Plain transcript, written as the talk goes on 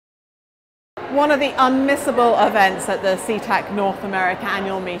One of the unmissable events at the SETAC North America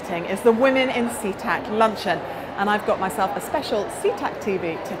annual meeting is the Women in SETAC Luncheon, and I've got myself a special SETAC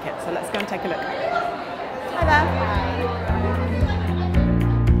TV ticket, so let's go and take a look. Hi there.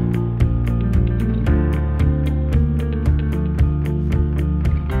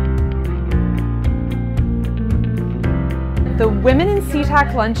 The Women in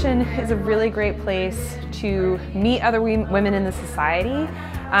SETAC Luncheon is a really great place to meet other women in the society.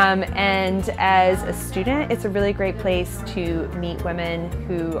 And as a student, it's a really great place to meet women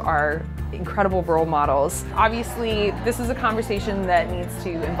who are incredible role models. Obviously, this is a conversation that needs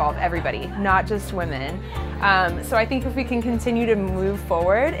to involve everybody, not just women. So I think if we can continue to move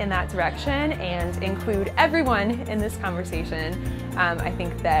forward in that direction and include everyone in this conversation, I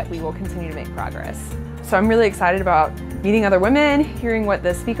think that we will continue to make progress. So I'm really excited about meeting other women, hearing what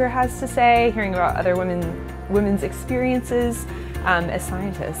the speaker has to say, hearing about other women's experiences as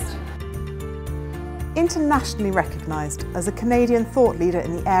scientists. Internationally recognised as a Canadian thought leader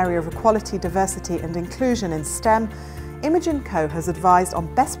in the area of equality, diversity and inclusion in STEM, Imogen Coe has advised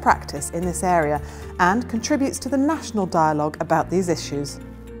on best practice in this area and contributes to the national dialogue about these issues.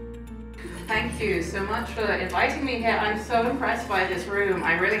 Thank you so much for inviting me here. I'm so impressed by this room,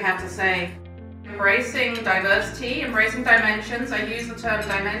 I really have to say. Embracing diversity, embracing dimensions. I use the term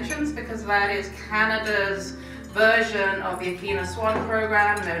dimensions because that is Canada's version of the Athena Swan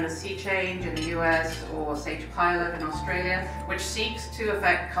program, known as Sea Change in the US or Sage Pilot in Australia, which seeks to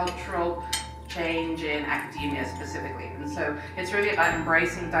affect cultural change in academia specifically. And so it's really about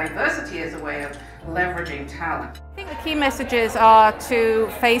embracing diversity as a way of leveraging talent. I think the key messages are to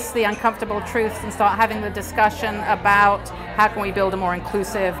face the uncomfortable truths and start having the discussion about how can we build a more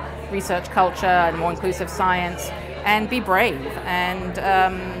inclusive research culture and more inclusive science, and be brave and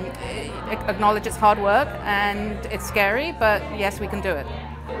acknowledge it's hard work and it's scary, but yes, we can do it.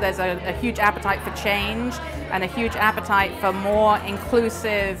 There's a huge appetite for change and a huge appetite for more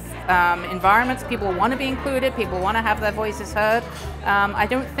inclusive environments. People want to be included, people want to have their voices heard. I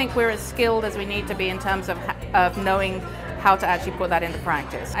don't think we're as skilled as we need to be in terms of knowing how to actually put that into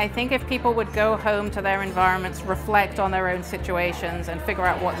practice. I think if people would go home to their environments, reflect on their own situations and figure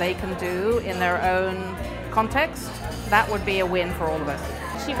out what they can do in their own context, that would be a win for all of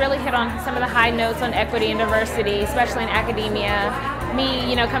us. She really hit on some of the high notes on equity and diversity, especially in academia.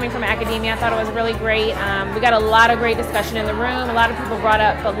 Me, coming from academia, I thought it was really great. We got a lot of great discussion in the room. A lot of people brought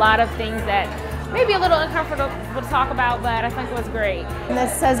up a lot of things that may be a little uncomfortable to talk about, but I think it was great. And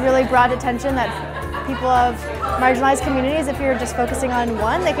this has really brought attention that people of marginalized communities, if you're just focusing on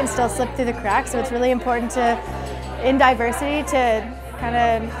one, they can still slip through the cracks. So it's really important in diversity to kind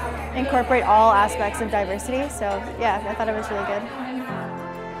of incorporate all aspects of diversity. So yeah, I thought it was really good.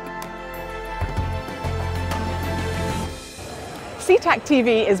 SETAC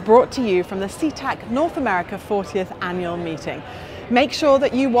TV is brought to you from the SETAC North America 40th annual meeting. Make sure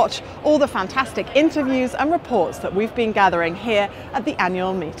that you watch all the fantastic interviews and reports that we've been gathering here at the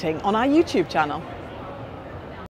annual meeting on our YouTube channel.